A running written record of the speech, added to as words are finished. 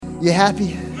You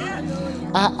happy?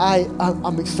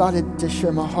 I'm excited to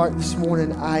share my heart this morning.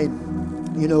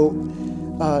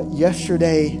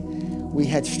 Yesterday we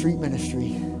had street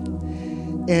ministry,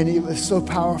 and it was so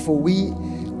powerful.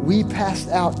 We passed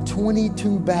out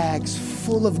 22 bags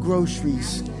full of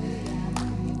groceries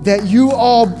that you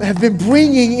all have been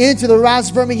bringing into the Rise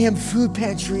Birmingham Food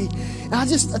Pantry. And I'm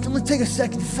going to take a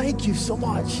second. Thank you so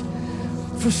much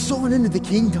for sowing into the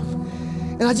kingdom.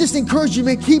 And I just encourage you,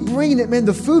 man, keep bringing it, man.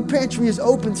 The food pantry is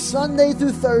open Sunday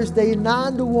through Thursday,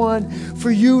 9 to 1,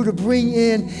 for you to bring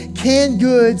in canned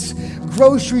goods,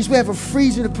 groceries. We have a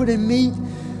freezer to put in meat.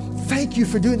 Thank you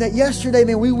for doing that. Yesterday,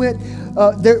 man, we went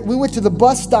to the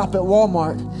bus stop at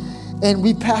Walmart, and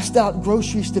we passed out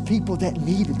groceries to people that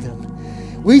needed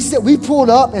them. We pulled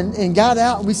up and got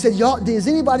out, and we said, y'all, does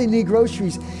anybody need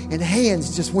groceries? And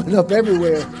hands just went up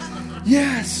everywhere.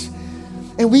 Yes.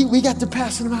 And we got to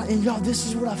passing them out. And y'all, this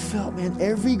is what I felt, man.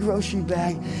 Every grocery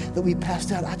bag that we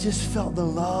passed out, I just felt the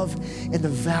love and the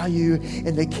value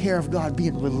and the care of God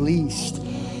being released.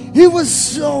 It was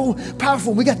so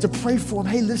powerful. We got to pray for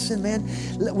them. Hey, listen, man,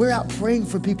 we're out praying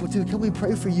for people too. Can we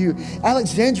pray for you?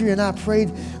 Alexandria and I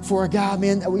prayed for a guy,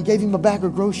 man. We gave him a bag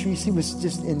of groceries. He was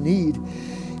just in need.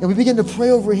 And we began to pray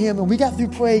over him. And we got through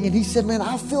praying. And he said, man,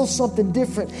 I feel something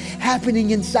different happening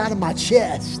inside of my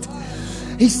chest.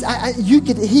 He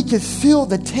could feel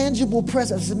the tangible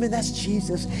presence. I said, man, that's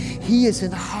Jesus. He is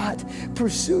in hot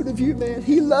pursuit of you, man.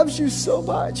 He loves you so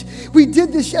much. We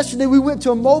did this yesterday. We went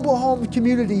to a mobile home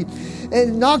community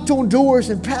and knocked on doors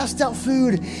and passed out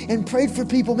food and prayed for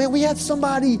people. Man, we had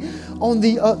somebody on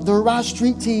the Rise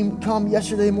Street team come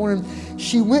yesterday morning.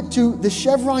 She went to the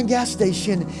Chevron gas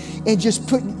station and just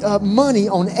put money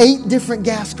on 8 different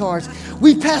gas cards.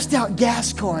 We passed out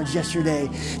gas cards yesterday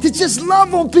to just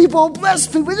love on people and bless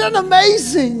people. Isn't that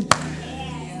amazing?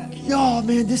 Y'all,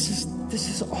 man, this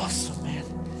is awesome, man.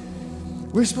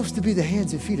 We're supposed to be the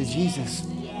hands and feet of Jesus.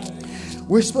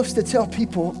 We're supposed to tell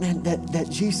people, man, that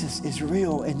Jesus is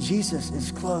real and Jesus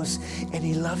is close and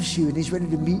He loves you and He's ready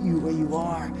to meet you where you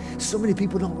are. So many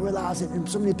people don't realize it, and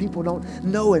so many people don't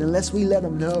know it unless we let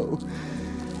them know.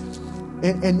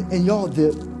 And y'all,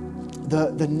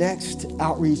 the next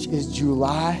outreach is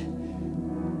July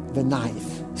the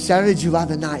 9th. Saturday, July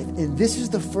the 9th. And this is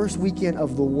the first weekend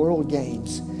of the World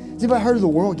Games. Has anybody heard of the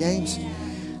World Games?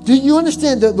 Do you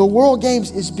understand that the World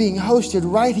Games is being hosted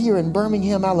right here in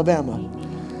Birmingham, Alabama?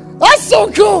 That's so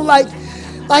cool.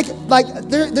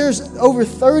 There's over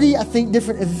 30, I think,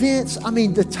 different events. I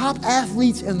mean, the top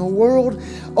athletes in the world,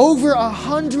 over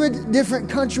 100 different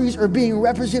countries are being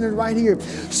represented right here.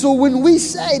 So when we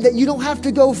say that you don't have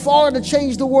to go far to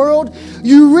change the world,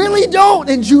 you really don't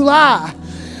in July.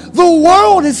 The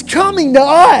world is coming to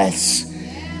us.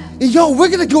 And y'all, we're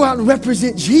going to go out and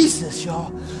represent Jesus,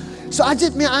 y'all. So I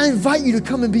invite you to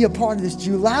come and be a part of this.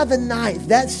 July the 9th,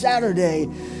 that Saturday.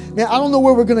 Man, I don't know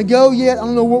where we're going to go yet. I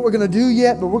don't know what we're going to do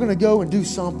yet, but we're going to go and do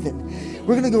something.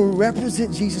 We're going to go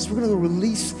represent Jesus. We're going to go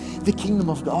release the kingdom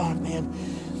of God, man.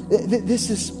 This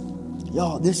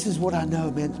is what I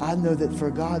know, man. I know that for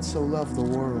God so loved the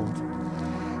world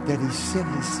that He sent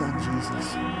His Son,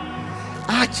 Jesus.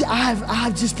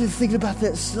 I've just been thinking about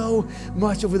that so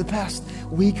much over the past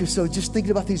week or so, just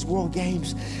thinking about these World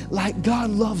Games. Like,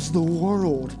 God loves the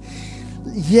world.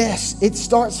 Yes, it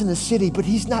starts in the city, but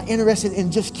He's not interested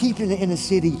in just keeping it in the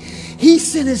city. He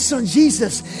sent His Son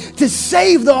Jesus to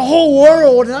save the whole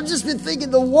world. And I've just been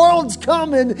thinking the world's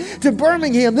coming to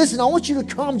Birmingham. Listen, I want you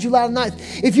to come July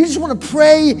 9th. If you just want to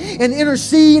pray and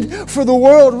intercede for the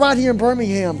world right here in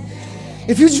Birmingham.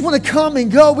 If you just want to come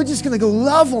and go, we're just going to go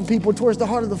love on people towards the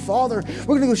heart of the Father.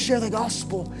 We're going to go share the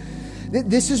gospel.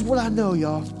 This is what I know,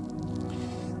 y'all.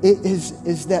 It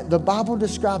is that the Bible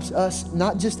describes us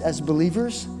not just as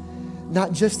believers,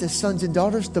 not just as sons and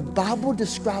daughters. The Bible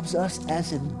describes us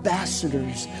as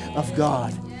ambassadors of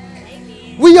God.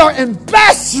 We are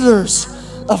ambassadors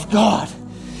of God.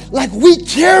 Like, we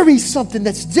carry something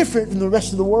that's different from the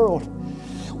rest of the world.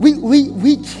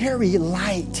 We carry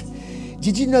light.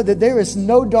 Did you know that there is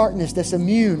no darkness that's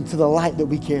immune to the light that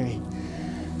we carry?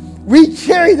 We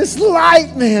carry this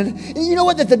light, man. And you know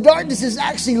what? That the darkness is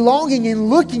actually longing and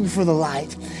looking for the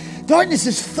light. Darkness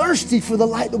is thirsty for the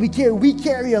light that we carry. We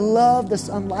carry a love that's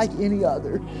unlike any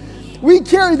other. We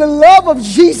carry the love of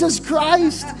Jesus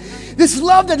Christ. This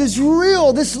love that is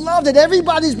real. This love that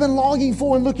everybody's been longing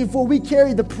for and looking for. We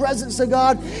carry the presence of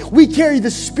God. We carry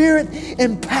the Spirit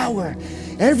and power.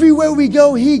 Everywhere we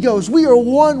go, He goes. We are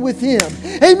one with Him.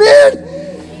 Amen.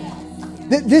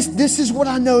 This is what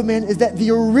I know, man, is that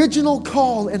the original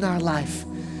call in our life,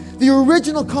 the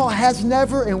original call has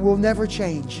never and will never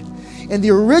change. And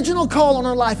the original call on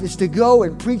our life is to go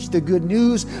and preach the good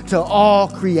news to all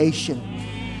creation.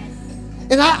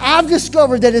 And I've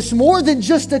discovered that it's more than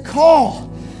just a call.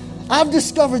 I've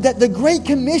discovered that the Great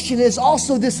Commission is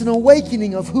also an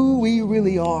awakening of who we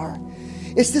really are.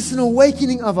 It's an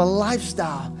awakening of a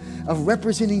lifestyle of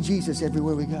representing Jesus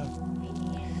everywhere we go.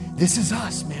 This is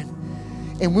us, man.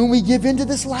 And when we give into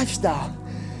this lifestyle,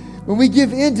 when we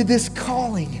give into this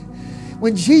calling,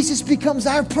 when Jesus becomes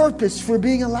our purpose for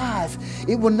being alive,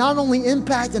 it will not only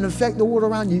impact and affect the world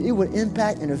around you, it will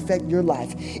impact and affect your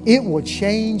life. It will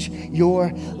change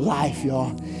your life,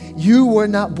 y'all. You were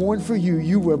not born for you.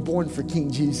 You were born for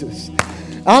King Jesus.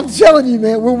 I'm telling you,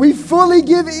 man, when we fully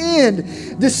give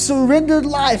in this surrendered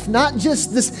life, not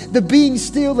just the being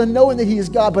still and knowing that He is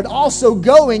God, but also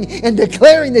going and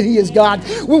declaring that He is God.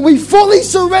 When we fully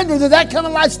surrender to that kind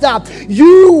of lifestyle,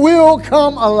 you will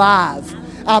come alive.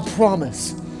 I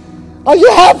promise. Are you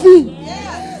happy?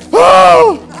 Yes.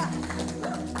 Oh!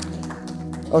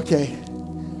 Okay.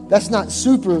 That's not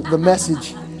super the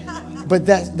message, but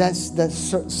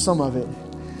that's some of it.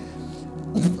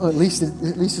 At least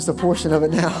it's a portion of it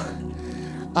now.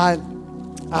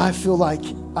 I feel like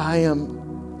I'm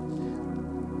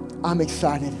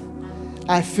excited.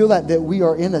 I feel like that we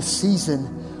are in a season.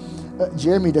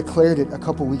 Jeremy declared it a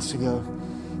couple weeks ago.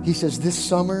 He says this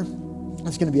summer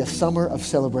it's going to be a summer of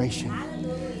celebration.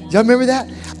 Do y'all remember that?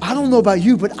 I don't know about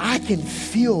you, but I can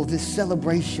feel this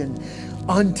celebration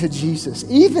unto Jesus.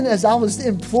 Even as I was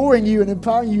imploring you and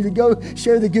empowering you to go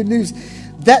share the good news,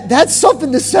 that's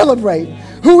something to celebrate.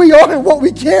 Who we are and what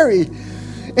we carry.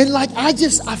 And I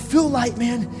feel like,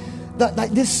 man,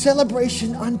 like this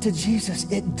celebration unto Jesus,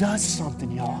 it does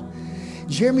something, y'all.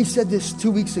 Jeremy said this 2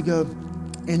 weeks ago,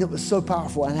 and it was so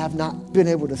powerful, and I have not been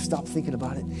able to stop thinking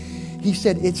about it. He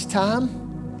said, it's time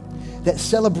that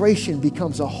celebration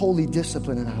becomes a holy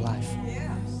discipline in our life. Yes.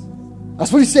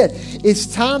 That's what he said. It's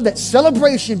time that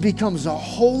celebration becomes a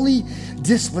holy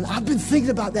discipline. I've been thinking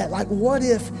about that. Like, what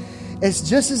if it's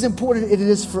just as important it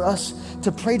is for us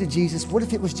to pray to Jesus? What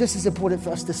if it was just as important for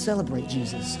us to celebrate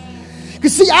Jesus?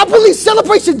 Because see, I believe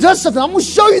celebration does something. I'm going to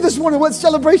show you this morning what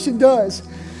celebration does.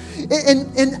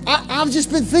 And I've just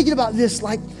been thinking about this.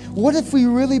 Like, what if we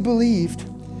really believed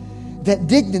that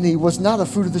dignity was not a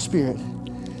fruit of the Spirit?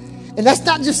 And that's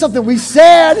not just something we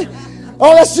said.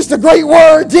 Oh, that's just a great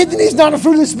word. Dignity is not a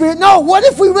fruit of the Spirit. No, what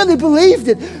if we really believed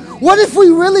it? What if we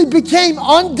really became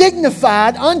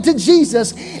undignified unto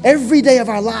Jesus every day of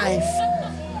our life?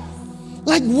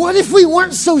 Like, what if we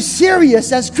weren't so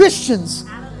serious as Christians?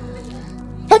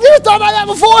 Have you ever thought about that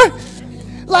before?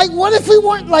 Like, what if we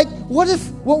weren't what if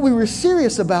what we were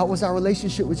serious about was our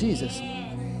relationship with Jesus?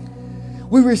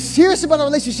 We were serious about our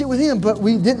relationship with Him, but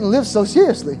we didn't live so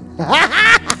seriously.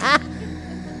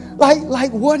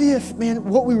 Like, what if, man,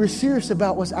 what we were serious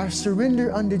about was our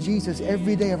surrender unto Jesus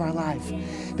every day of our life?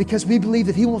 Because we believe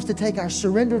that He wants to take our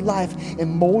surrendered life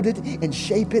and mold it and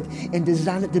shape it and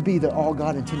design it to be that all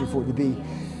God intended for it to be.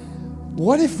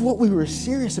 What if what we were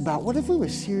serious about, what if we were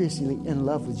seriously in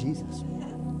love with Jesus?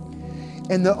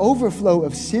 And the overflow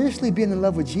of seriously being in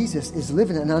love with Jesus is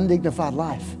living an undignified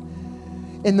life.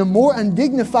 And the more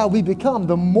undignified we become,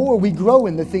 the more we grow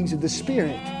in the things of the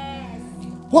Spirit.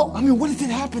 Well, I mean, what if it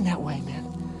happened that way,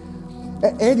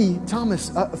 man? Eddie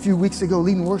Thomas, a few weeks ago,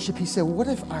 leading worship, he said, what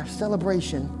if our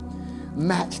celebration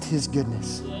matched His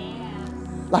goodness?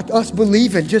 Like us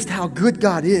believing just how good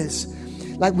God is.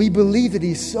 Like we believe that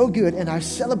He's so good, and our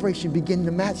celebration begin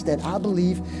to match that. I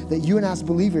believe that you and I as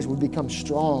believers would become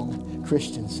strong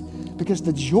Christians, because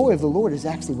the joy of the Lord is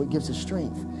actually what gives us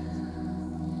strength.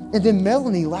 And then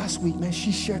Melanie last week, man,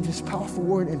 she shared this powerful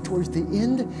word, and towards the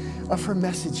end of her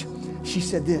message, she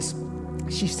said this.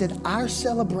 She said, our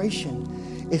celebration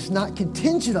is not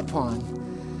contingent upon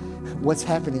what's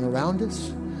happening around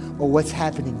us or what's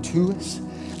happening to us.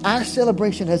 Our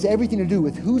celebration has everything to do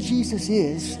with who Jesus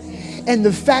is and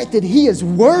the fact that He is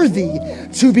worthy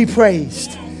to be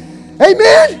praised.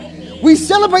 Amen? We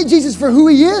celebrate Jesus for who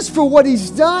He is, for what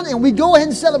He's done, and we go ahead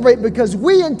and celebrate because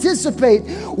we anticipate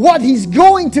what He's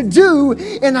going to do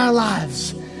in our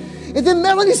lives. And then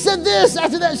Melanie said this.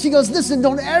 After that, she goes, listen,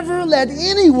 don't ever let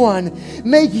anyone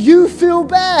make you feel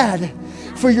bad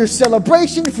for your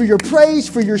celebration, for your praise,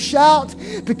 for your shout,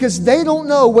 because they don't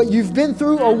know what you've been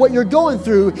through or what you're going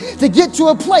through to get to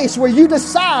a place where you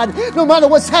decide, no matter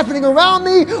what's happening around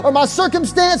me or my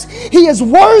circumstance, He is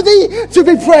worthy to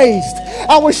be praised.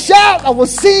 I will shout, I will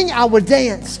sing, I will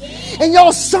dance. And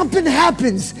y'all, something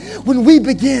happens when we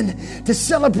begin to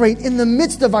celebrate in the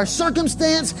midst of our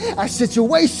circumstance, our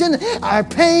situation, our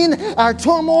pain, our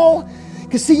turmoil.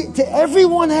 Because see, to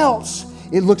everyone else,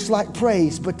 it looks like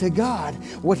praise, but to God,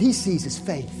 what He sees is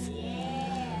faith.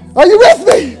 Are you with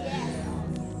me?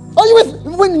 Are you with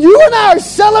me? When you and I are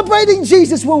celebrating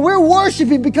Jesus, when we're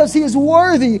worshiping because He is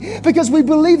worthy, because we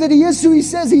believe that He is who He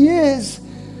says He is,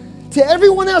 to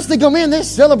everyone else, they go, man, they're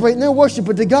celebrating, they're worshiping.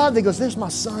 But to God, they go, there's my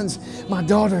sons, my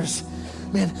daughters,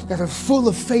 man, that are full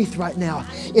of faith right now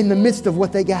in the midst of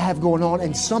what they have going on.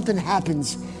 And something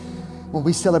happens when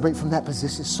we celebrate from that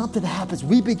position. Something happens.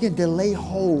 We begin to lay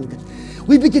hold.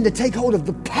 We begin to take hold of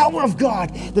the power of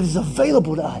God that is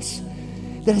available to us,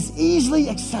 that is easily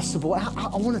accessible.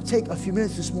 I want to take a few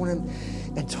minutes this morning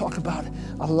and talk about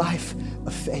a life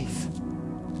of faith.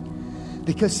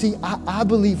 Because, see, I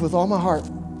believe with all my heart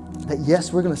that,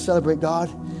 yes, we're going to celebrate God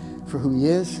for who He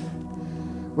is.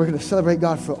 We're going to celebrate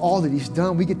God for all that He's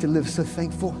done. We get to live so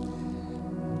thankful.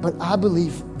 But I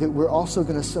believe that we're also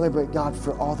going to celebrate God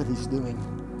for all that He's doing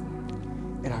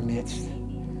in our midst.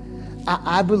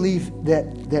 I believe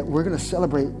that we're going to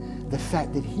celebrate the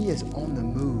fact that He is on the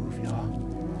move, y'all.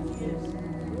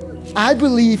 I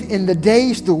believe in the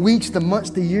days, the weeks, the months,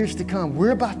 the years to come,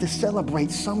 we're about to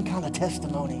celebrate some kind of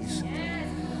testimonies.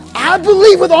 I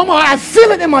believe with all my heart, I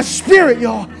feel it in my spirit,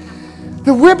 y'all,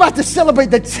 that we're about to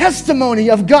celebrate the testimony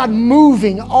of God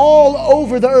moving all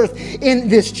over the earth, in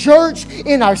this church,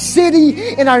 in our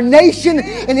city, in our nation,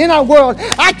 and in our world.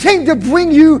 I came to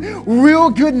bring you real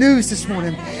good news this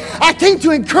morning. I came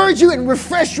to encourage you and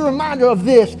refresh your reminder of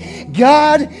this.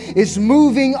 God is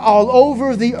moving all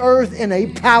over the earth in a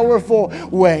powerful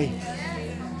way.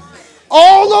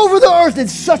 All over the earth in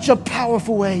such a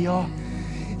powerful way, y'all.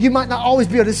 You might not always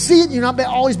be able to see it. You might not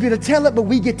always be able to tell it, but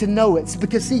we get to know it.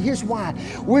 Because, see, here's why.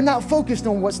 We're not focused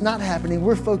on what's not happening.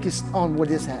 We're focused on what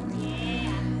is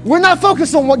happening. We're not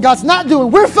focused on what God's not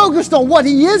doing. We're focused on what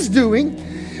He is doing.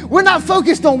 We're not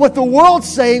focused on what the world's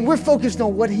saying. We're focused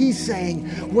on what He's saying,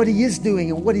 what He is doing,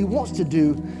 and what He wants to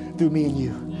do through me and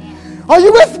you. Are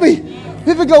you with me?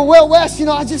 People go, well, Wes,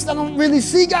 I don't really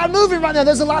see God moving right now.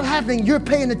 There's a lot happening. You're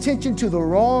paying attention to the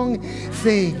wrong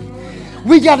thing.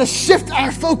 We got to shift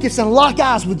our focus and lock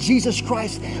eyes with Jesus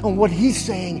Christ on what He's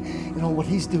saying and on what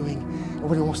He's doing and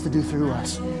what He wants to do through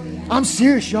us. I'm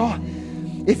serious, y'all.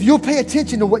 If you'll pay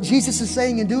attention to what Jesus is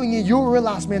saying and doing, you'll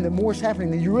realize, man, that more is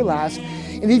happening than you realize.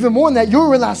 And even more than that, you'll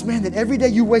realize, man, that every day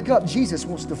you wake up, Jesus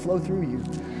wants to flow through you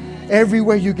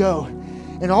everywhere you go.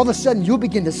 And all of a sudden, you'll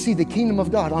begin to see the kingdom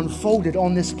of God unfolded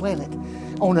on this planet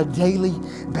on a daily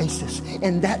basis.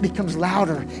 And that becomes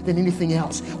louder than anything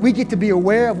else. We get to be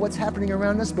aware of what's happening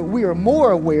around us, but we are more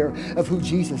aware of who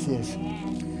Jesus is,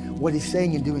 what He's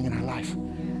saying and doing in our life.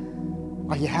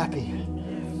 Are you happy?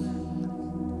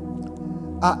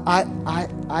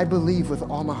 I believe with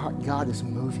all my heart God is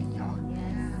moving, y'all.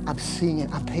 I'm seeing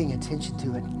it. I'm paying attention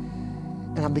to it.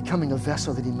 And I'm becoming a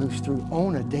vessel that He moves through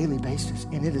on a daily basis.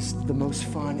 And it is the most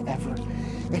fun ever.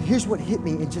 And here's what hit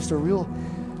me in just a real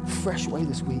fresh way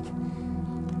this week.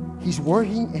 He's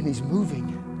working and He's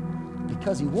moving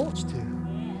because He wants to.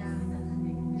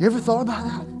 You ever thought about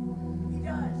that?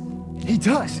 He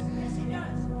does.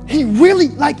 He really,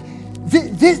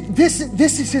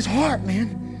 this is His heart,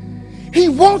 man. He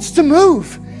wants to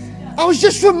move. I was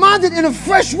just reminded in a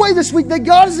fresh way this week that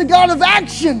God is a God of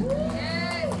action.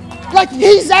 Like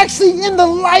He's actually in the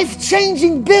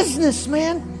life-changing business,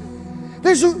 man.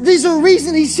 There's a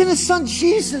reason He sent His Son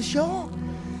Jesus, y'all.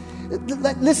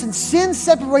 Listen, sin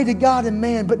separated God and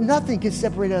man, but nothing can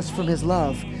separate us from His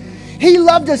love. He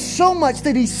loved us so much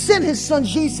that He sent His Son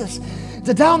Jesus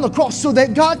to die on the cross so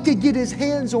that God could get His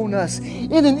hands on us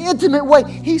in an intimate way.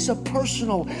 He's a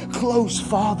personal, close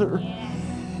Father.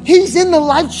 He's in the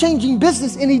life-changing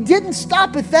business, and He didn't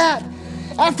stop at that.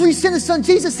 After He sent His Son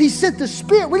Jesus, He sent the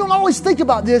Spirit. We don't always think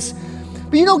about this,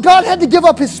 but God had to give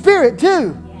up His Spirit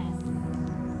too.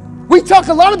 We talk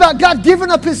a lot about God giving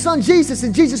up His Son Jesus,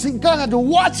 and God had to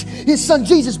watch His Son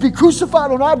Jesus be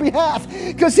crucified on our behalf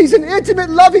because He's an intimate,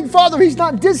 loving Father. He's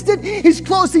not distant. He's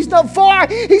close. He's not far.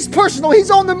 He's personal. He's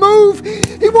on the move.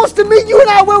 He wants to meet you and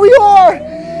I where we are.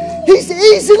 He's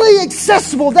easily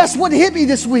accessible. That's what hit me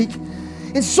this week.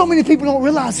 And so many people don't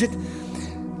realize it.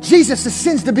 Jesus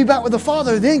ascends to be back with the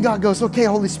Father. Then God goes, okay,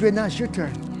 Holy Spirit, now it's your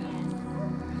turn.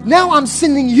 Now I'm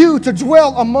sending you to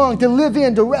dwell among, to live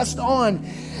in, to rest on.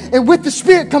 And with the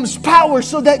Spirit comes power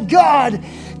so that God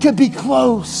can be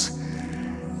close.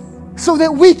 So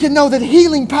that we can know that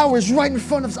healing power is right in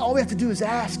front of us. All we have to do is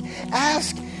ask.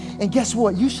 Ask, and guess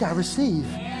what? You shall receive.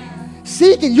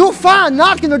 Seek and you'll find.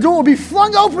 Knock and the door will be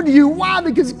flung open to you. Why?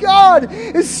 Because God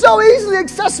is so easily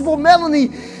accessible. Melanie,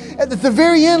 at the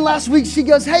very end last week, she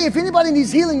goes, hey, if anybody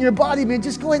needs healing in your body, man,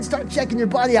 just go ahead and start checking your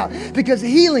body out. Because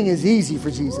healing is easy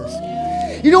for Jesus.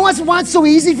 You know why it's so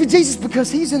easy for Jesus? Because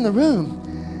He's in the room.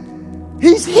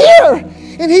 He's here.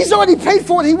 And he's already paid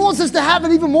for it. He wants us to have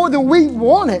it even more than we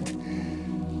want it.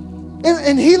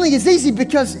 And healing is easy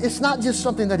because it's not just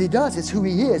something that he does. It's who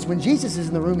he is. When Jesus is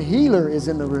in the room, healer is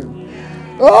in the room.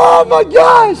 Oh my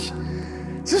gosh.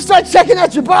 Just start checking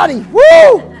out your body.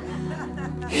 Woo!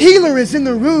 Healer is in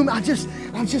the room. I'm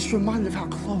just reminded of how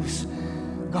close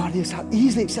God is, how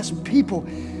easily accessible. People,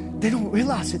 they don't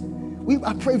realize it.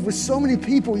 I prayed with so many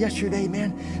people yesterday,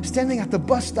 man, standing at the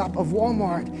bus stop of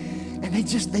Walmart, and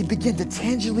they begin to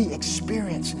tangibly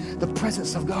experience the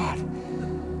presence of God.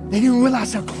 They didn't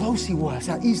realize how close he was,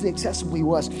 how easily accessible he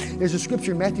was. There's a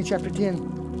scripture in Matthew chapter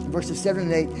 10, verses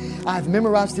 7 and 8. I've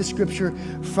memorized this scripture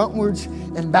frontwards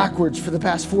and backwards for the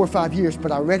past 4 or 5 years, but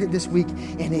I read it this week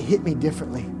and it hit me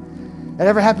differently. That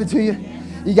ever happened to you?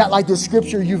 You got like this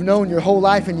scripture you've known your whole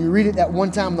life and you read it that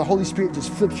one time and the Holy Spirit just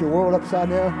flips your world upside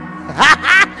down.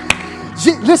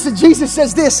 Listen, Jesus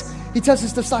says this. He tells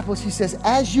his disciples, he says,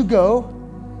 as you go,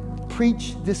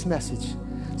 preach this message.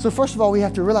 So first of all, we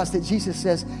have to realize that Jesus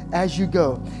says, as you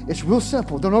go. It's real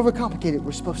simple. Don't overcomplicate it.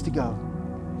 We're supposed to go.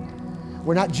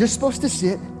 We're not just supposed to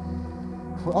sit.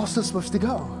 We're also supposed to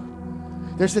go.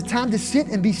 There's a time to sit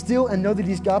and be still and know that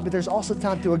he's God, but there's also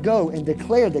time to go and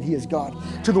declare that he is God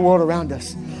to the world around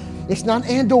us. It's not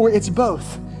and or, it's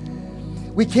both.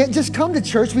 We can't just come to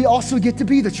church. We also get to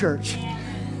be the church.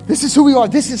 This is who we are.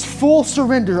 This is full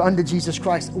surrender unto Jesus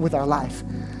Christ with our life.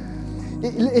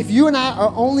 If you and I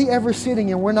are only ever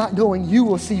sitting and we're not going, you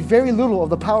will see very little of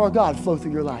the power of God flow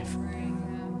through your life.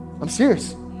 I'm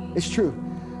serious. It's true.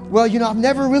 Well, I've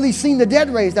never really seen the dead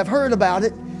raised. I've heard about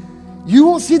it. You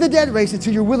won't see the dead raised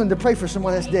until you're willing to pray for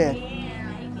someone that's dead.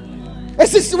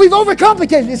 We've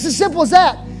overcomplicated it. It's as simple as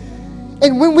that.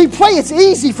 And when we pray, it's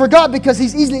easy for God because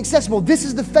he's easily accessible. This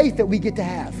is the faith that we get to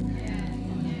have.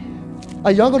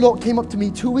 A young adult came up to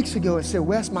me 2 weeks ago and said,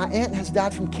 Wes, my aunt has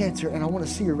died from cancer and I want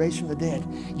to see her raised from the dead.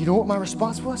 You know what my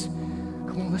response was?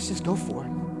 Come on, let's just go for it.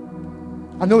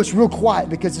 I know it's real quiet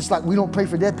because it's like we don't pray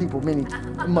for dead people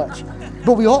much.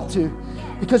 But we ought to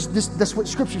because that's what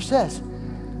Scripture says.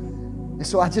 And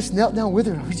so I just knelt down with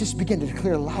her. We just began to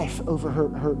declare life over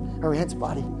her aunt's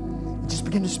body. We just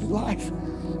began to speak life.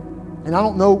 And I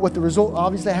don't know what the result,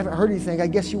 obviously I haven't heard anything. I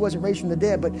guess she wasn't raised from the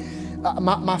dead, but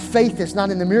my faith is not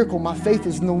in the miracle. My faith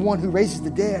is in the one who raises the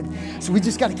dead. So we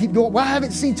just got to keep going. Well, I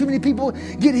haven't seen too many people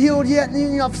get healed yet.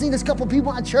 And, I've seen this couple of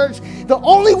people in church. The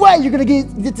only way you're going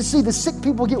to get to see the sick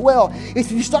people get well is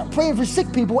if you start praying for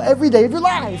sick people every day of your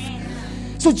life.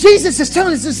 So Jesus is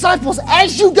telling his disciples,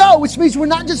 as you go, which means we're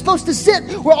not just supposed to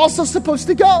sit, we're also supposed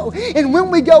to go. And when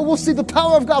we go, we'll see the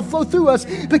power of God flow through us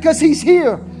because he's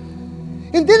here.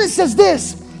 And then it says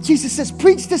this. Jesus says,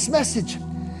 preach this message.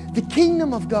 The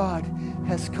kingdom of God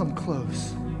has come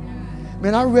close.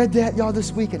 Man, I read that, y'all,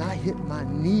 this week, and I hit my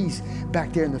knees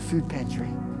back there in the food pantry.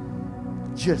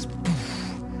 Just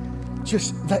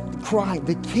that crying,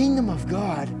 the kingdom of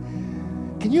God.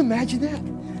 Can you imagine that?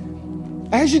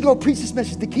 As you go preach this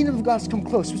message, the kingdom of God has come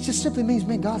close, which just simply means,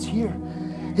 man, God's here.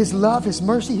 His love, his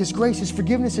mercy, his grace, his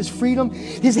forgiveness, his freedom,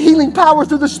 his healing power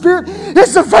through the Spirit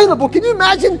is available. Can you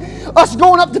imagine us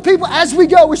going up to people as we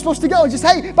go? We're supposed to go and just,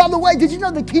 hey, by the way, did you know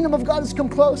the kingdom of God has come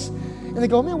close? And they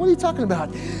go, man, what are you talking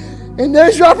about? And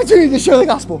there's your opportunity to share the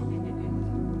gospel.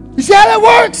 You see how that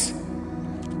works?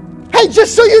 Hey,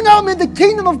 just so you know, man, the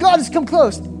kingdom of God has come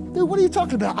close. Dude, what are you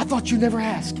talking about? I thought you never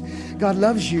asked. God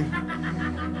loves you.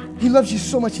 He loves you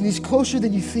so much, and he's closer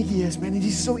than you think he is, man. And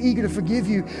he's so eager to forgive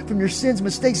you from your sins,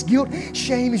 mistakes, guilt,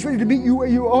 shame. He's ready to meet you where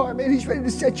you are, man. He's ready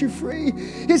to set you free.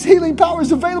 His healing power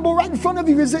is available right in front of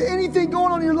you. Is there anything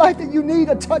going on in your life that you need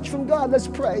a touch from God? Let's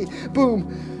pray.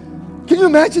 Boom. Can you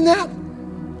imagine that?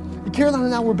 Caroline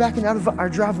and I were backing out of our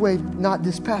driveway, not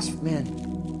this past, man.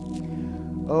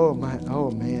 Oh, man.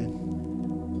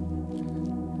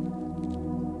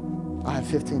 I have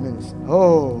 15 minutes.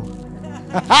 Oh.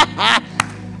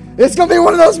 It's going to be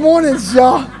one of those mornings,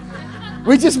 y'all.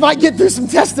 We just might get through some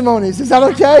testimonies. Is that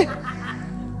okay?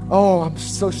 Oh, I'm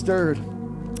so stirred.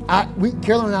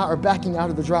 Caroline and I are backing out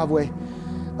of the driveway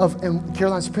and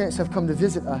Caroline's parents have come to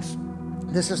visit us.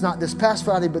 This is not this past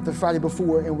Friday, but the Friday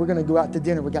before, and we're going to go out to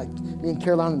dinner. We got me and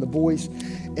Caroline and the boys,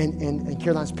 and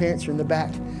Caroline's parents are in the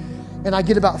back. And I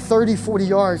get about 30, 40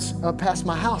 yards past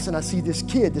my house, and I see this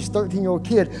kid, this 13-year-old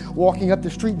kid, walking up the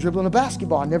street dribbling a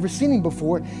basketball. I've never seen him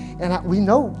before, and we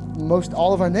know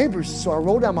all of our neighbors. So I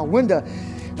roll down my window,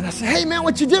 and I say, hey, man,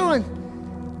 what you doing?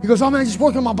 He goes, oh, man, just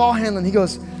working on my ball handling. He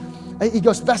goes,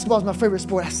 basketball is my favorite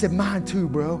sport. I said, mine too,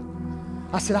 bro.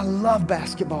 I said, I love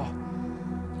basketball.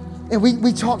 And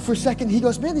we talked for a second. He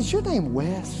goes, man, is your name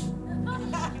Wes?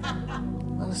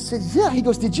 I said, yeah. He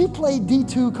goes, did you play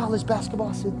D2 college basketball?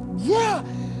 I said, yeah.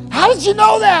 How did you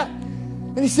know that?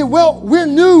 And he said, well, we're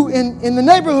new in the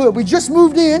neighborhood. We just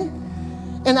moved in.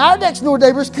 And our next door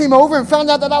neighbors came over and found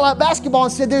out that I like basketball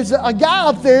and said, there's a guy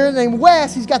up there named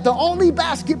Wes. He's got the only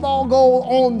basketball goal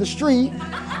on the street.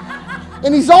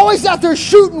 And he's always out there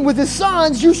shooting with his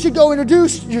sons. You should go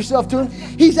introduce yourself to him.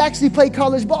 He's actually played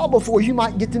college ball before. You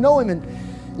might get to know him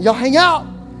and y'all hang out.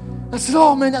 I said,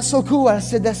 oh man, that's so cool. I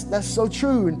said, that's so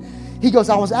true. And he goes,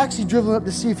 I was actually driven up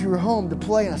to see if you were home to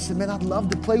play. And I said, man, I'd love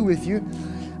to play with you.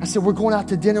 I said, we're going out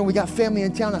to dinner. We got family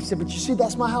in town. I said, but you see,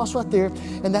 that's my house right there.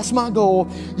 And that's my goal.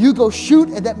 You go shoot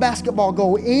at that basketball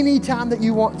goal anytime that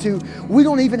you want to. We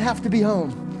don't even have to be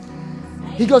home.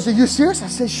 He goes, are you serious? I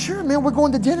said, sure, man. We're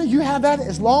going to dinner. You have at it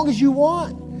as long as you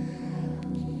want.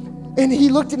 And he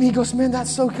looked at me. He goes, man, that's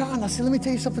so kind. I said, let me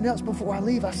tell you something else before I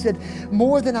leave. I said,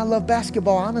 more than I love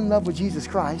basketball, I'm in love with Jesus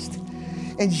Christ.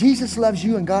 And Jesus loves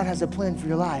you and God has a plan for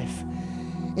your life.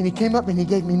 And he came up and he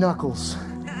gave me knuckles.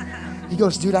 He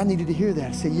goes, dude, I needed to hear that.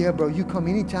 I said, yeah, bro, you come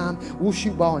anytime. We'll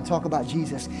shoot ball and talk about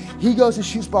Jesus. He goes and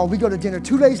shoots ball. We go to dinner.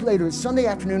 2 days later, it's Sunday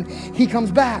afternoon. He comes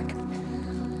back.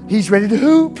 He's ready to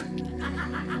hoop.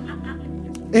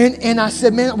 And I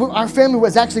said, man, our family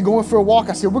was actually going for a walk.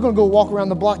 I said, we're going to go walk around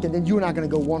the block, and then you and I are going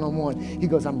to go one-on-one. He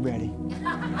goes, I'm ready.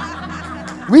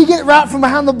 We get right from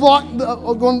behind the block,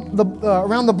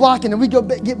 around the block, and then we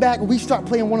get back, and we start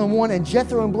playing one-on-one, and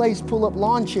Jethro and Blaze pull up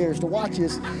lawn chairs to watch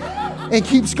us and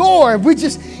keep score. And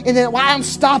then while I'm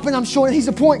stopping, I'm showing, he's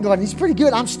a point guard, and he's pretty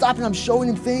good. I'm stopping, I'm showing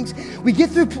him things. We get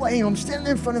through playing, I'm standing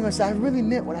there in front of him, and I said, I really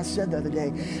meant what I said the other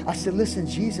day. I said, listen,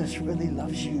 Jesus really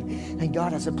loves you, and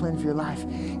God has a plan for your life.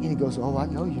 And he goes, oh, I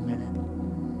know you meant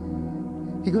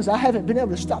it. He goes, I haven't been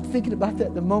able to stop thinking about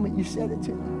that the moment you said it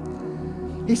to me.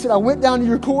 He said, I went down to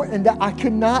your court and I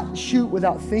could not shoot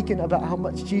without thinking about how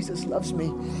much Jesus loves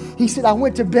me. He said, I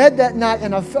went to bed that night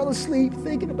and I fell asleep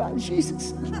thinking about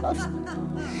Jesus loves me.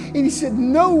 And he said,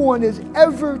 no one has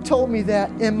ever told me that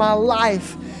in my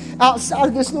life outside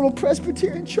of this little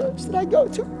Presbyterian church that I go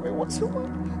to every once in a while.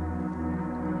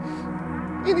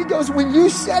 And he goes, when you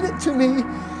said it to me,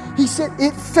 he said,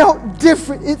 it felt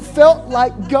different. It felt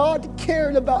like God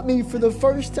cared about me for the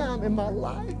first time in my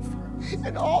life.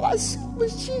 And all I said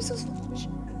was, Jesus loves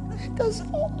you. That's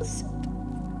all I said.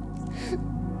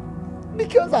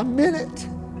 Because I meant it.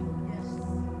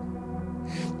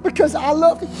 Because I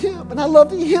loved him. And I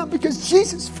loved him because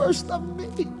Jesus first loved me.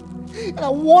 And I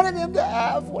wanted him to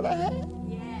have what I had.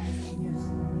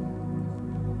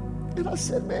 And I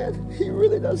said, man, he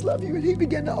really does love you. And he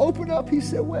began to open up. He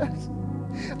said, Wes,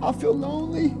 I feel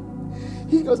lonely.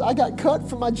 He goes, I got cut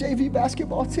from my JV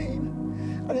basketball team.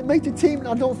 I didn't make the team and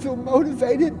I don't feel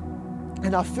motivated.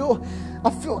 And I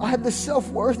have this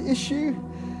self-worth issue.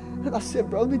 And I said,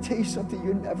 bro, let me tell you something.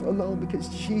 You're never alone because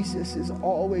Jesus is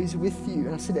always with you.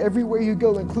 And I said, everywhere you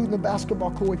go, including the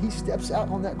basketball court, he steps out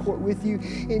on that court with you.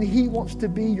 And he wants to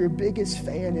be your biggest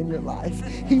fan in your life.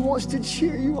 He wants to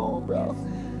cheer you on, bro.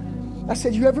 I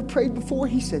said, you ever prayed before?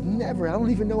 He said, never. I don't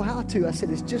even know how to. I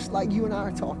said, it's just like you and I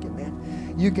are talking,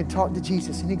 man. You can talk to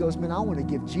Jesus. And he goes, man, I want to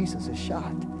give Jesus a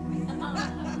shot.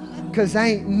 Because I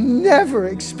ain't never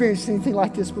experienced anything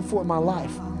like this before in my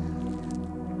life.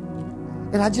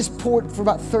 And I just poured, for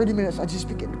about 30 minutes, I just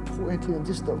began to pour into him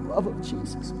just the love of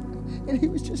Jesus. And he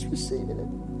was just receiving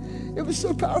it. It was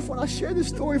so powerful. And I share this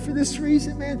story for this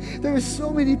reason, man. There are so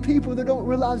many people that don't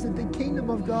realize that the kingdom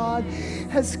of God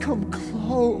has come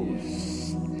close.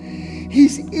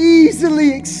 He's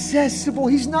easily accessible.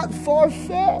 He's not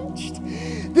far-fetched.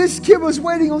 This kid was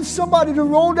waiting on somebody to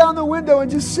roll down the window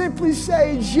and just simply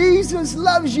say, Jesus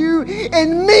loves you,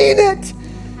 and mean it.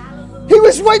 He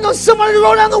was waiting on somebody to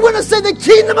roll down the window and say, the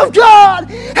kingdom of God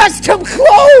has come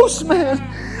close,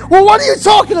 man. Well, what are you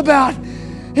talking about?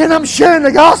 And I'm sharing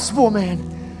the gospel,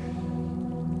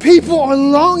 man. People are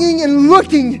longing and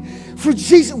looking for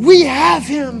Jesus. We have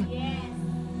him.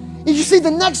 And you see the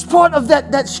next part of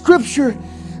that scripture,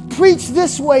 preach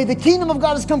this way, the kingdom of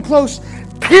God has come close,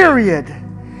 period.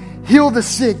 Heal the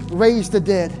sick, raise the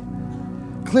dead,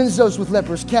 cleanse those with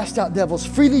lepers, cast out devils.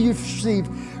 Freely you receive,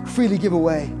 freely give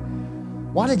away.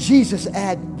 Why did Jesus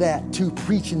add that to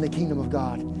preaching the kingdom of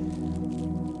God?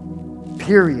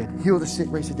 Period. Heal the sick,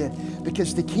 raise the dead.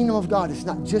 Because the kingdom of God is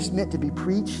not just meant to be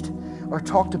preached or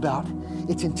talked about.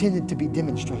 It's intended to be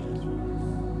demonstrated.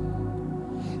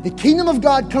 The kingdom of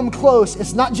God come close.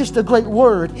 It's not just a great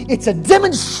word. It's a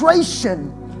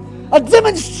demonstration. A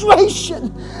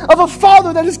demonstration of a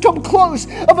Father that has come close,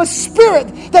 of a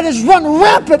Spirit that has run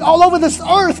rampant all over this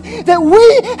earth, that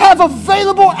we have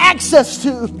available access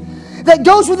to, that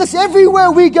goes with us everywhere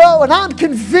we go. And I'm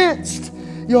convinced,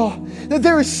 y'all, that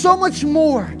there is so much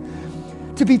more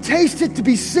to be tasted, to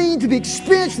be seen, to be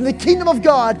experienced in the kingdom of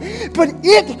God. But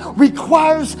it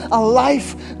requires a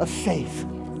life of faith.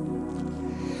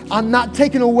 I'm not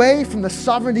taking away from the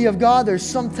sovereignty of God. There's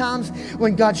sometimes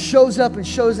when God shows up and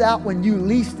shows out when you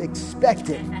least expect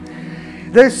it.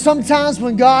 There's sometimes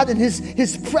when God and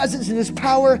His presence and His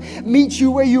power meets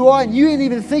you where you are and you ain't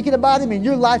even thinking about Him and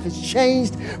your life has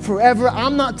changed forever.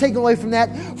 I'm not taking away from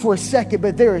that for a second,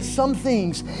 but there are some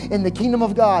things in the kingdom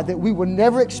of God that we will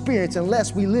never experience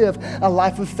unless we live a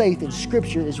life of faith, and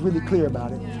Scripture is really clear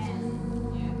about it.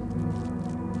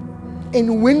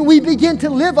 And when we begin to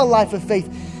live a life of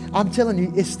faith, I'm telling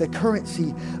you, it's the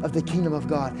currency of the kingdom of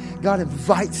God. God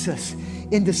invites us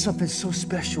into something so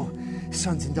special.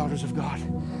 Sons and daughters of God.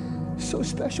 So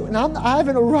special. And I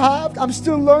haven't arrived. I'm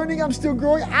still learning. I'm still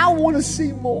growing. I want to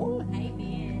see more.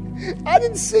 Amen. I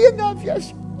didn't see enough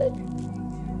yesterday.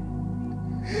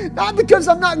 Not because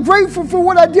I'm not grateful for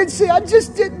what I did see. I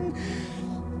didn't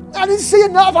see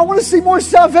enough. I want to see more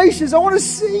salvations. I want to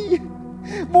see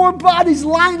more bodies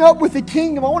line up with the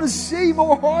kingdom. I want to see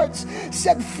more hearts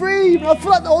set free. And I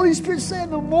feel like the Holy Spirit saying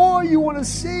the more you want to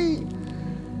see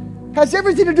has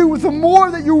everything to do with the more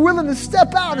that you're willing to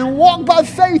step out and walk by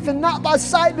faith and not by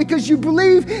sight, because you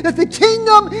believe that the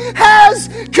kingdom has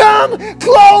come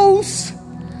close.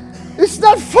 It's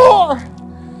not far.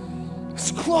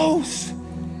 It's close.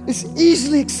 It's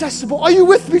easily accessible. Are you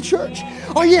with me, church?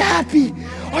 Are you happy?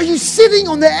 Are you sitting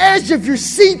on the edge of your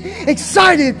seat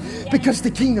excited because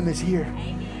the kingdom is here?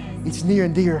 It's near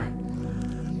and dear.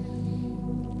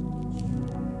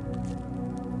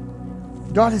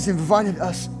 God has invited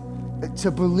us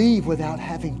to believe without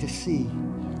having to see.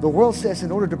 The world says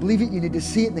in order to believe it, you need to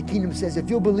see it. And the kingdom says if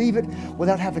you'll believe it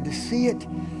without having to see it,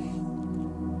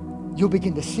 you'll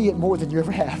begin to see it more than you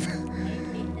ever have.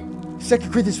 2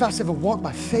 Corinthians 5:7, walk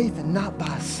by faith and not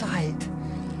by sight.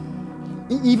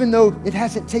 Even though it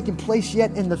hasn't taken place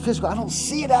yet in the physical, I don't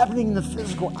see it happening in the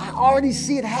physical. I already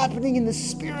see it happening in the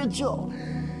spiritual.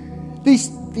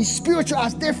 These spiritual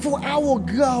eyes, therefore I will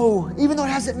go. Even though it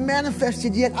hasn't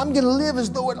manifested yet, I'm going to live as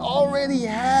though it already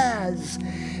has.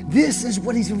 This is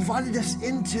what He's invited us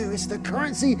into. It's the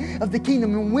currency of the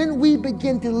kingdom. And when we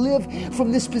begin to live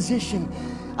from this position,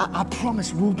 I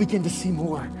promise we'll begin to see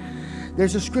more.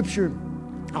 There's a scripture,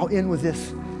 I'll end with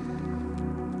this.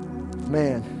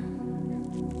 Man.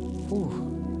 Ooh.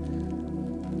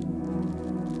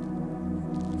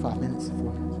 5 minutes, 4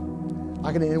 minutes.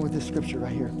 I'm going to end with this scripture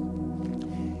right here.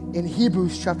 In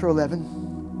Hebrews chapter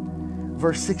 11,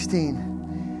 verse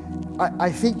 16, I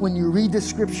think when you read this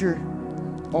scripture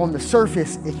on the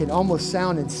surface, it can almost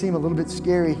sound and seem a little bit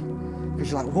scary because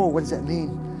you're like, whoa, what does that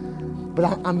mean? But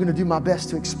I'm going to do my best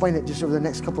to explain it just over the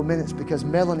next couple of minutes, because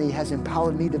Melanie has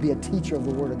empowered me to be a teacher of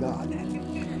the Word of God.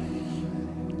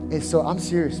 And so I'm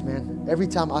serious, man. Every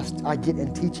time I get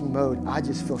in teaching mode, I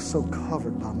just feel so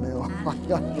covered by Mel.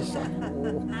 I'm just like,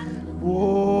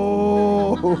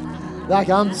 whoa. Like,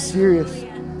 I'm serious.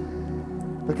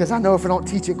 Because I know if I don't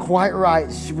teach it quite right,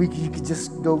 you could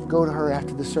just go to her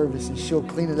after the service and she'll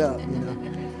clean it up, you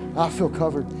know. I feel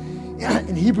covered.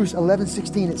 In Hebrews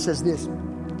 11:16, it says this.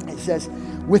 It says,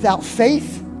 without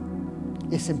faith,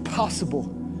 it's impossible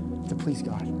to please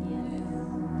God.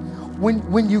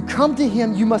 When you come to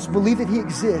Him, you must believe that He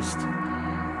exists.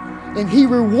 And He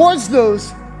rewards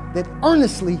those that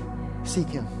earnestly seek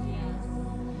Him.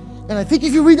 And I think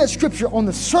if you read that scripture on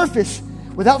the surface,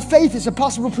 without faith, it's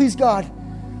impossible to please God.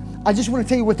 I just want to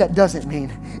tell you what that doesn't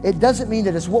mean. It doesn't mean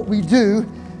that it's what we do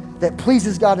that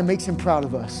pleases God and makes Him proud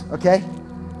of us, okay?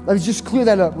 Let me just clear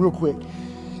that up real quick.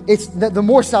 It's that the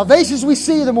more salvations we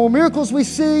see, the more miracles we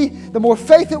see, the more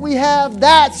faith that we have,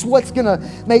 that's what's going to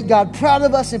make God proud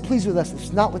of us and pleased with us.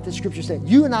 It's not what the scripture said.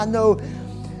 You and I know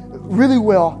really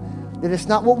well that it's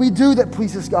not what we do that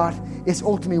pleases God. It's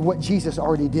ultimately what Jesus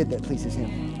already did that pleases Him.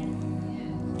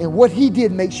 And what He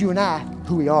did makes you and I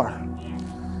who we are.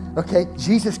 Okay,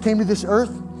 Jesus came to this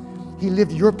earth. He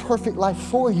lived your perfect life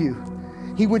for you.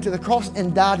 He went to the cross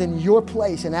and died in your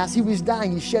place. And as He was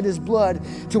dying, He shed His blood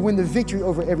to win the victory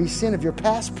over every sin of your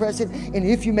past, present, and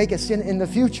if you make a sin in the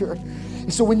future.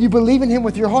 So when you believe in Him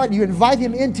with your heart, you invite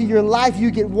Him into your life,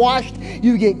 you get washed,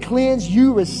 you get cleansed,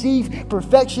 you receive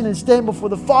perfection and stand before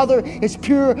the Father. It's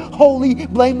pure, holy,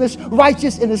 blameless,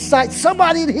 righteous in His sight.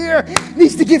 Somebody in here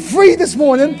needs to get free this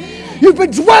morning. You've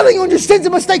been dwelling on your sins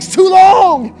and mistakes too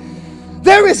long.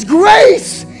 There is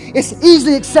grace. It's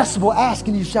easily accessible. Ask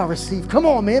and you shall receive. Come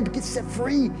on, man, get set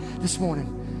free this morning.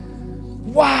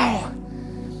 Wow.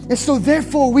 And so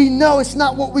therefore we know it's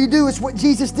not what we do, it's what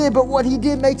Jesus did, but what he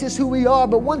did makes us who we are.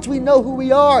 But once we know who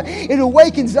we are, it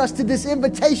awakens us to this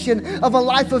invitation of a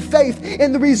life of faith.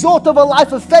 And the result of a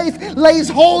life of faith lays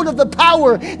hold of the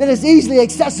power that is easily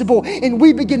accessible. And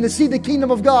we begin to see the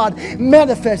kingdom of God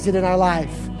manifested in our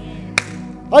life.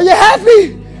 Are you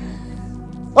happy?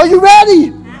 Are you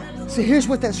ready? So here's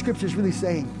what that scripture is really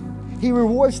saying. He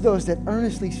rewards those that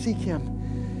earnestly seek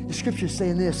him. The scripture is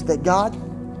saying this, that God,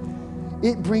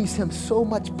 it brings him so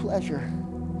much pleasure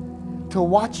to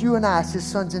watch you and I, as his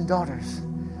sons and daughters,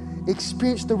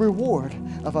 experience the reward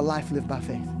of a life lived by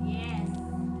faith. Yes.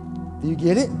 Do you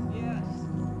get it?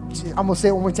 Yes. I'm going to say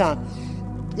it one more time.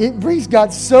 It brings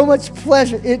God so much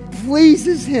pleasure. It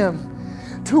pleases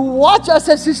him to watch us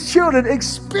as his children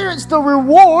experience the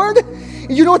reward.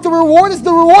 And you know what the reward is?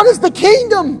 The reward is the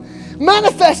kingdom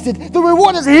manifested. The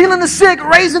reward is healing the sick,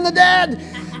 raising the dead,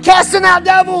 casting out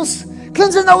devils,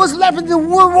 cleansing those lepers. The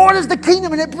reward is the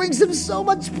kingdom, and it brings him so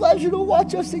much pleasure to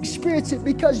watch us experience it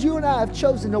because you and I have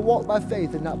chosen to walk by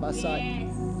faith and not by sight. Yes.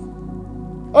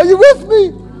 Are you with me?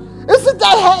 Isn't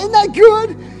that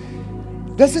good?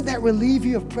 Doesn't that relieve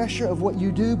you of pressure of what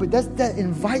you do? But doesn't that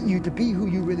invite you to be who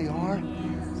you really are?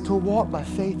 To walk by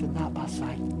faith and not by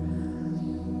sight.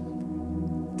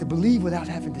 To believe without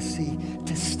having to see.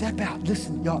 To step out.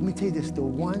 Listen, y'all, let me tell you this. The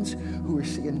ones who are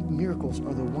seeing miracles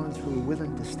are the ones who are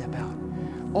willing to step out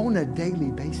on a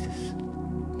daily basis.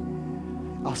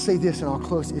 I'll say this and I'll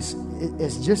close. It's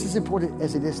just as important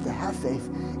as it is to have faith.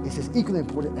 It's as equally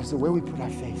important as the way we put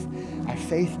our faith. Our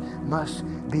faith must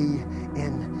be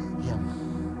in him.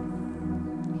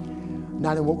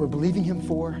 Not in what we're believing him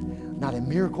for, not in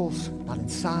miracles, not in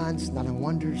signs, not in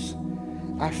wonders.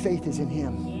 Our faith is in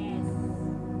him.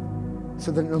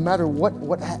 So that no matter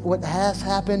what has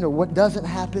happened or what doesn't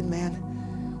happen,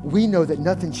 man, we know that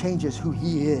nothing changes who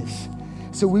he is.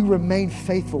 So we remain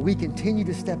faithful. We continue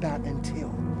to step out until.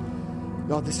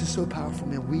 Y'all, this is so powerful,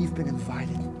 man. We've been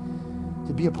invited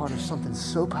to be a part of something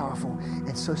so powerful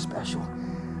and so special.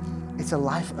 It's a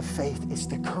life of faith. It's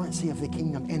the currency of the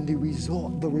kingdom. And the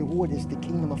reward is the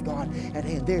kingdom of God at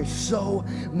hand. There's so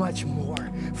much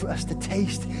more for us to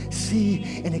taste,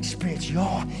 see, and experience.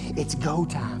 Y'all, it's go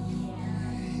time.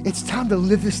 It's time to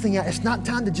live this thing out. It's not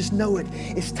time to just know it.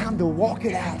 It's time to walk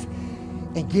it out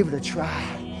and give it a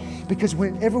try. Because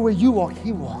everywhere you walk,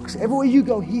 he walks. Everywhere you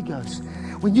go, he goes.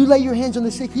 When you lay your hands on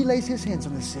the sick, he lays his hands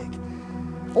on the sick.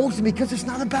 Ultimately, because it's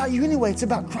not about you anyway. It's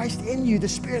about Christ in you, the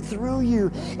Spirit through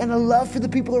you, and a love for the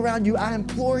people around you. I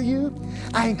implore you,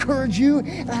 I encourage you,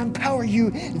 and I empower you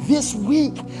this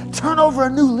week. Turn over a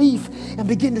new leaf and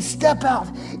begin to step out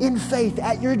in faith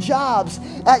at your jobs,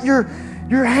 at your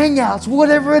hangouts,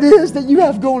 whatever it is that you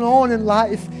have going on in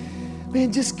life.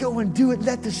 Man, just go and do it.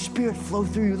 Let the Spirit flow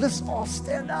through you. Let's all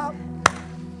stand up.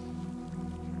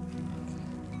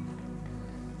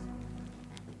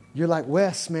 You're like,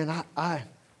 Wes, man,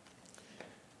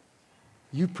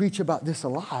 you preach about this a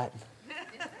lot.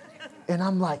 And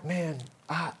I'm like, man,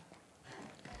 I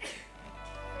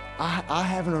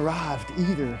haven't arrived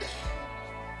either.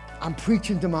 I'm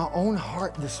preaching to my own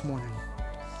heart this morning.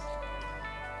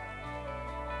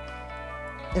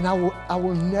 And I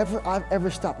will never ever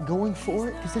stop going for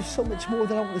it because there's so much more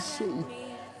that I want to see.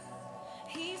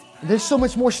 There's so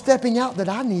much more stepping out that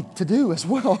I need to do as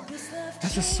well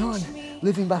as a son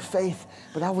living by faith.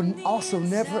 But I would also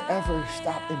never ever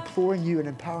stop imploring you and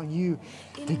empowering you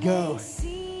to go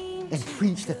and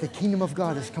preach that the kingdom of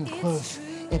God has come close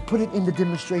and put it into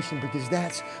demonstration because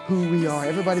that's who we are.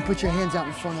 Everybody put your hands out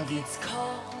in front of you.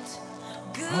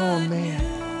 Oh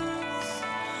man.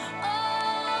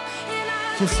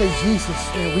 Just say,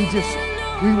 Jesus, man,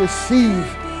 we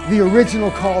receive the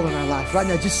original call in our life right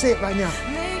now. Just say it right now.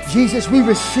 Jesus, we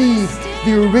receive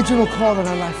the original call in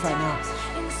our life right now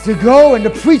to go and to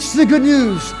preach the good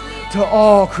news to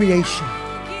all creation.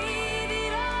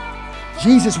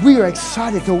 Jesus, we are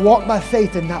excited to walk by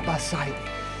faith and not by sight.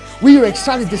 We are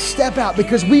excited to step out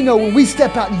because we know when we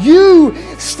step out, you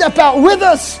step out with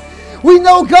us. We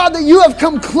know, God, that you have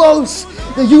come close,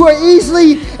 that you are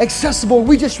easily accessible.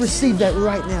 We just received that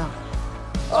right now.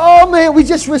 Oh, man, we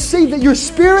just received that your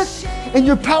Spirit and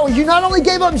your power. You not only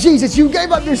gave up Jesus, you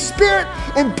gave up your Spirit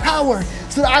and power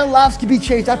so that our lives could be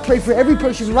changed. I pray for every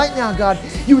person right now, God,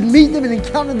 you would meet them and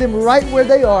encounter them right where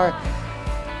they are.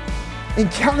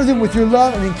 Encounter them with your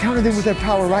love and encounter them with their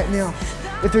power right now.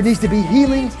 If there needs to be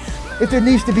healing, if there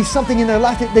needs to be something in their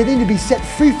life that they need to be set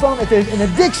free from, if there's an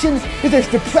addiction, if there's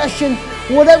depression,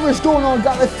 whatever is going on,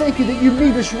 God, I thank you that you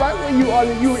meet us right where you are,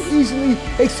 that you are easily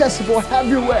accessible. Have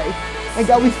your way. And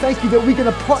God, we thank you that we're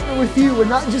going to partner with you. We're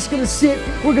not just going to sit.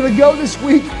 We're going to go this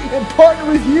week and partner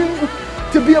with you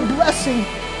to be a blessing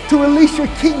to release your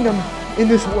kingdom in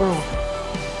this world.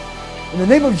 In the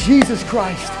name of Jesus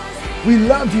Christ, we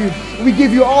love you. We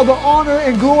give you all the honor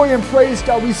and glory and praise,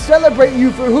 God. We celebrate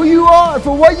you for who you are,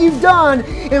 for what you've done,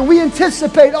 and we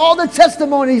anticipate all the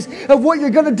testimonies of what you're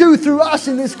going to do through us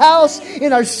in this house,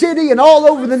 in our city, and all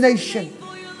over the nation.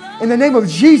 In the name of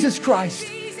Jesus Christ.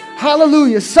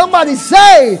 Hallelujah. Somebody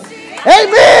say,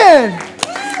 amen.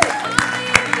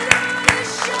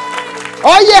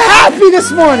 Are you happy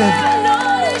this morning?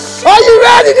 Are you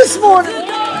ready this morning?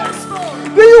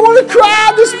 Do you want to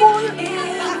cry this morning?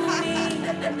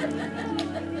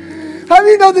 How do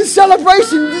you know this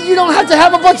celebration, you don't have to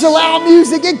have a bunch of loud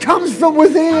music. It comes from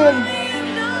within.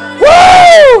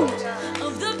 Woo!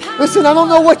 Listen, I don't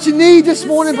know what you need this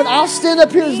morning, but I'll stand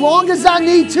up here as long as I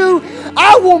need to.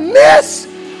 I will miss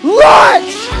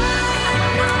lunch.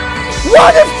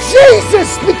 What if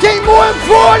Jesus became more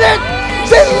important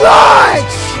than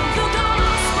lunch?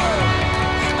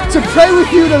 To pray with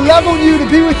you, to love on you, to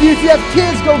be with you. If you have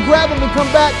kids, go grab them and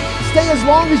come back. Stay as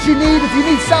long as you need. If you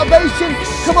need salvation,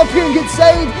 come up here and get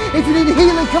saved. If you need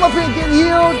healing, come up here and get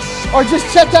healed. Or just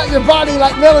check out your body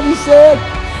like Melanie said.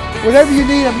 Whatever you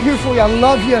need, I'm here for you. I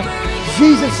love you.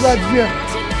 Jesus loves you.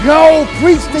 Go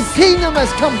preach the kingdom has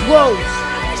come close.